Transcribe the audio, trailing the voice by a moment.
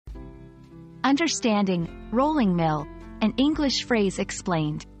Understanding rolling mill, an English phrase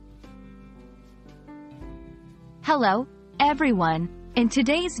explained. Hello, everyone. In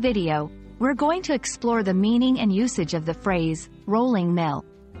today's video, we're going to explore the meaning and usage of the phrase rolling mill.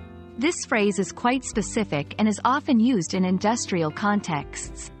 This phrase is quite specific and is often used in industrial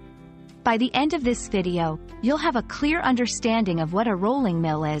contexts. By the end of this video, you'll have a clear understanding of what a rolling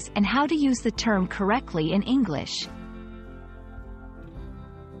mill is and how to use the term correctly in English.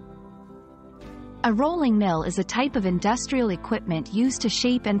 A rolling mill is a type of industrial equipment used to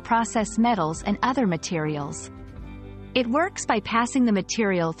shape and process metals and other materials. It works by passing the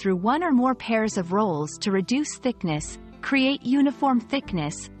material through one or more pairs of rolls to reduce thickness, create uniform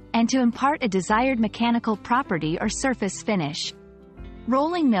thickness, and to impart a desired mechanical property or surface finish.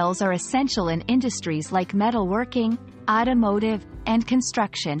 Rolling mills are essential in industries like metalworking, automotive, and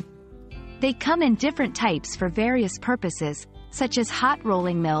construction. They come in different types for various purposes, such as hot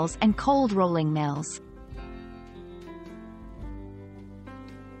rolling mills and cold rolling mills.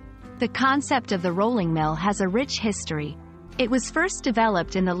 The concept of the rolling mill has a rich history. It was first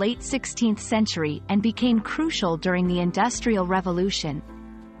developed in the late 16th century and became crucial during the Industrial Revolution.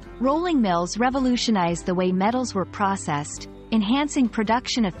 Rolling mills revolutionized the way metals were processed, enhancing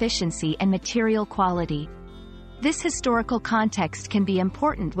production efficiency and material quality. This historical context can be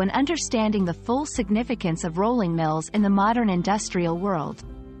important when understanding the full significance of rolling mills in the modern industrial world.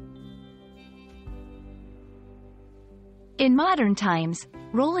 In modern times,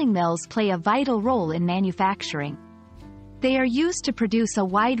 rolling mills play a vital role in manufacturing. They are used to produce a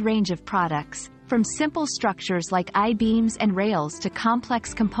wide range of products, from simple structures like I-beams and rails to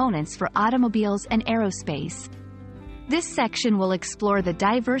complex components for automobiles and aerospace. This section will explore the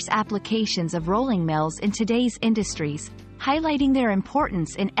diverse applications of rolling mills in today's industries, highlighting their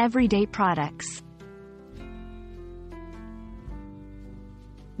importance in everyday products.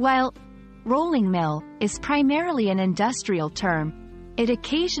 While rolling mill is primarily an industrial term, it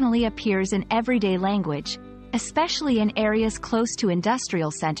occasionally appears in everyday language, especially in areas close to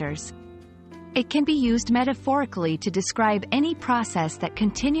industrial centers. It can be used metaphorically to describe any process that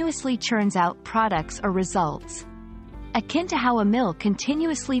continuously churns out products or results, akin to how a mill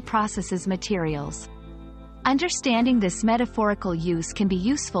continuously processes materials. Understanding this metaphorical use can be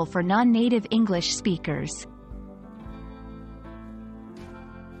useful for non-native English speakers.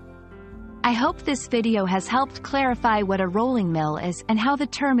 I hope this video has helped clarify what a rolling mill is and how the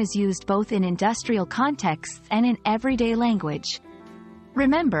term is used both in industrial contexts and in everyday language.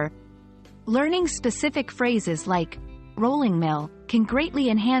 Remember, learning specific phrases like rolling mill can greatly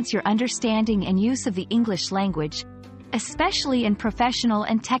enhance your understanding and use of the English language, especially in professional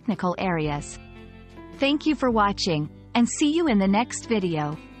and technical areas. Thank you for watching, and see you in the next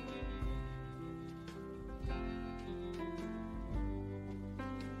video.